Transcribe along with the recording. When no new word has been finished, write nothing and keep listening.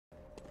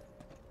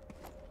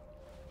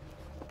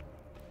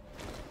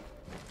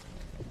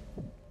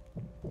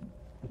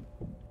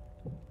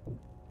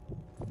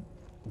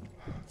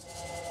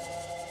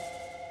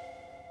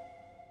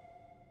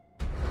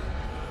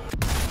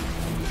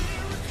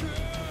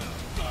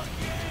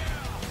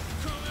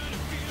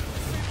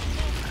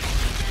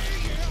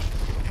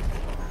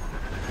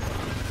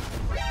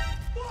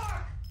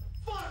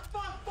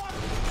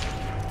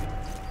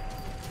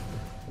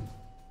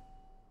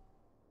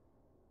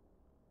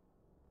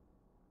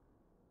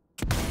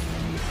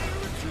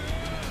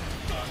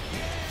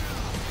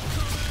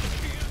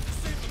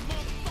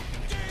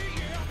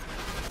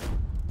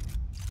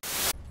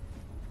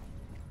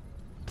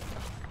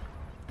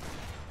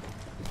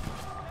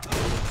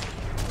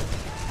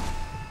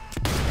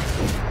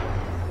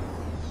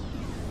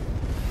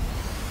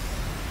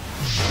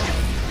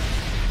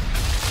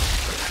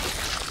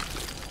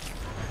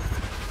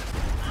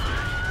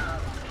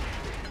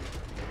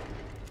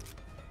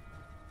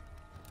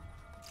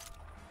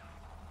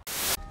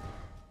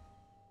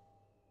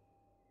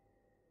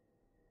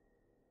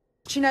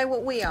Do you know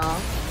what we are?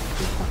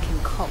 We're fucking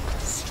cock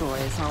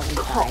destroyers, aren't we,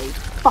 Cock babe?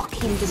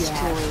 fucking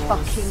destroyers. Yeah,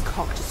 fucking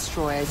cock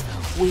destroyers.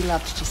 We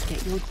love to just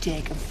get your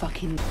dick and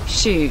fucking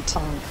shoot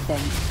on them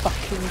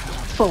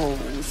fucking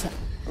balls.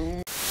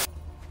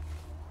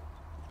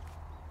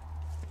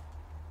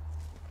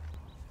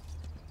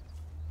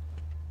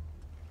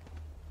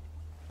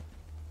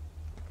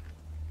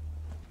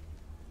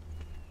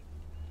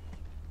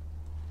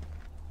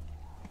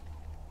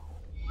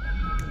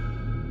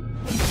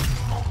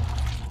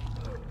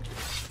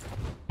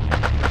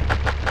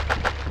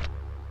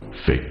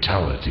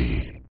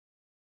 Fatality.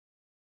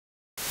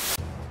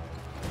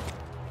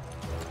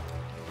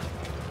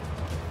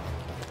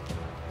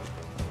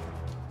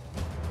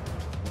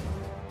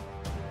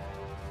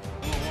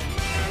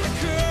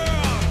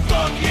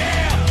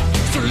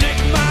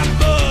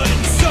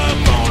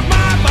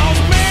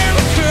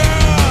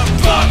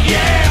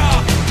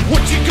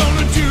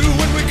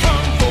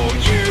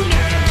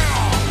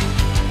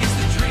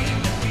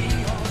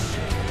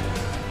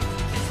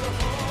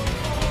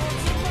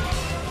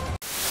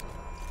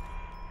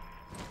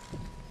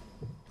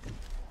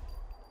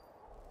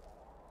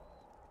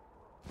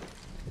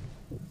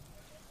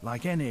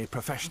 Like any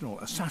professional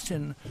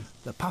assassin,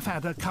 the Puff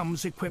Adder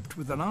comes equipped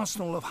with an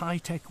arsenal of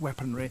high-tech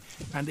weaponry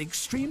and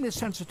extremely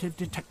sensitive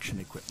detection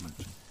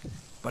equipment.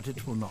 But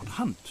it will not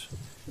hunt.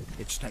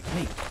 Its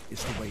technique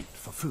is to wait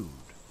for food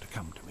to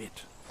come to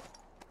it.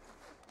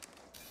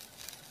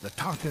 The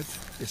target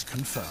is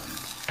confirmed.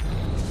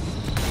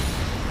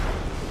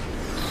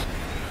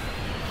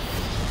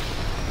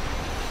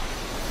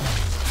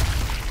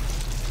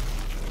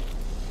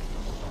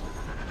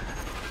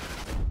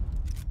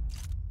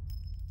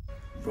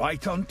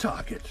 Right on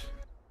target.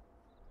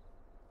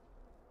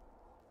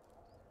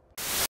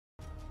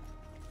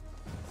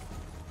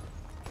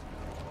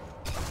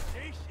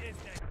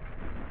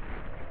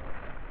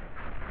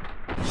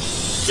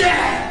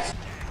 Shit!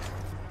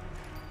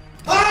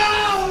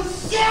 Oh,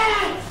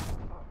 shit!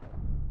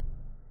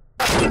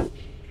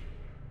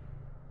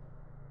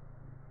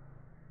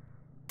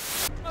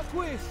 Ma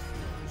questo,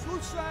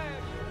 sul serio,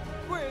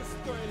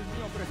 questo è il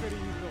mio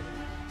preferito.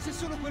 Se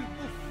solo quel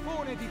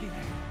buffone di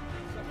Dinè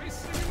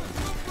sapesse che lo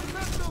sto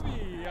portando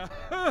via.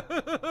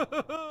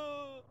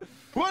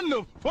 What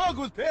the fuck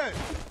was that?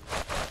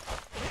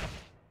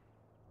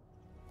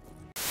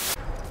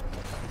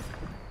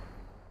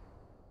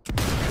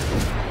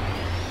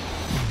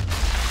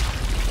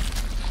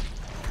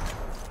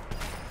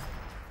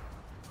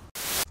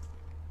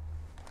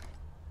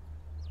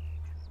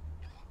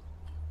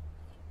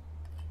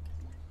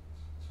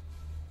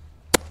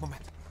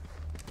 Moment,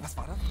 was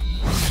war das?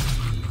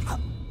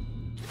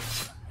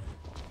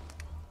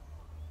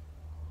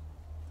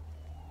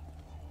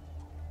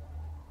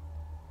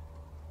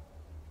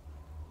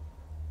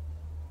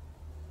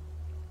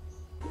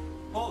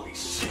 Holy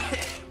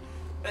shit!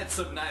 That's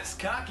some nice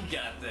cock you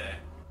got there.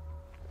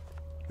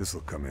 This'll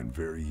come in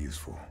very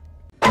useful.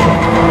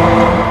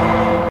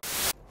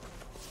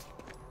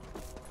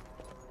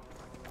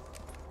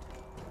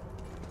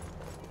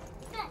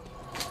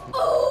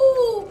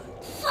 Oh,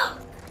 fuck!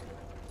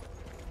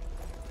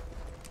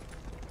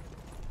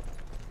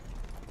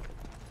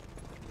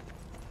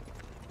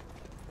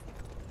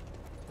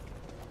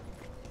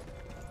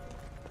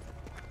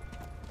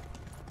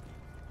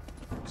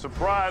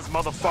 Surprise,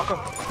 motherfucker!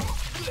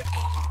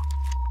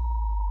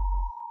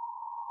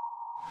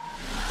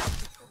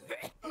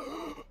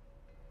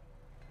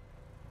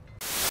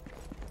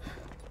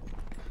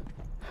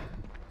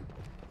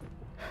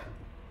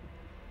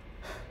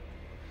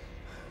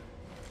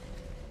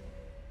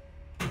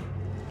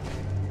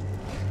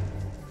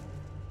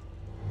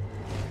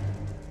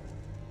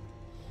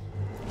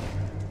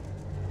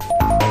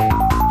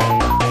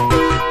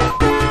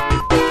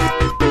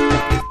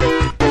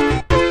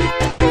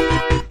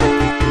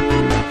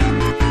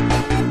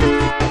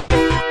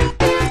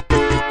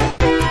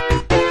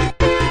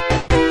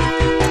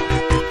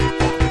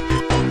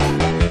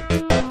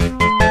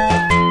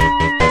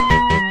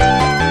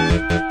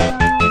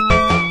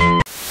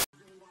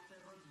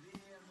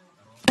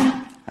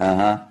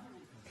 Ага.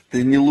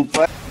 Ты не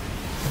лупай.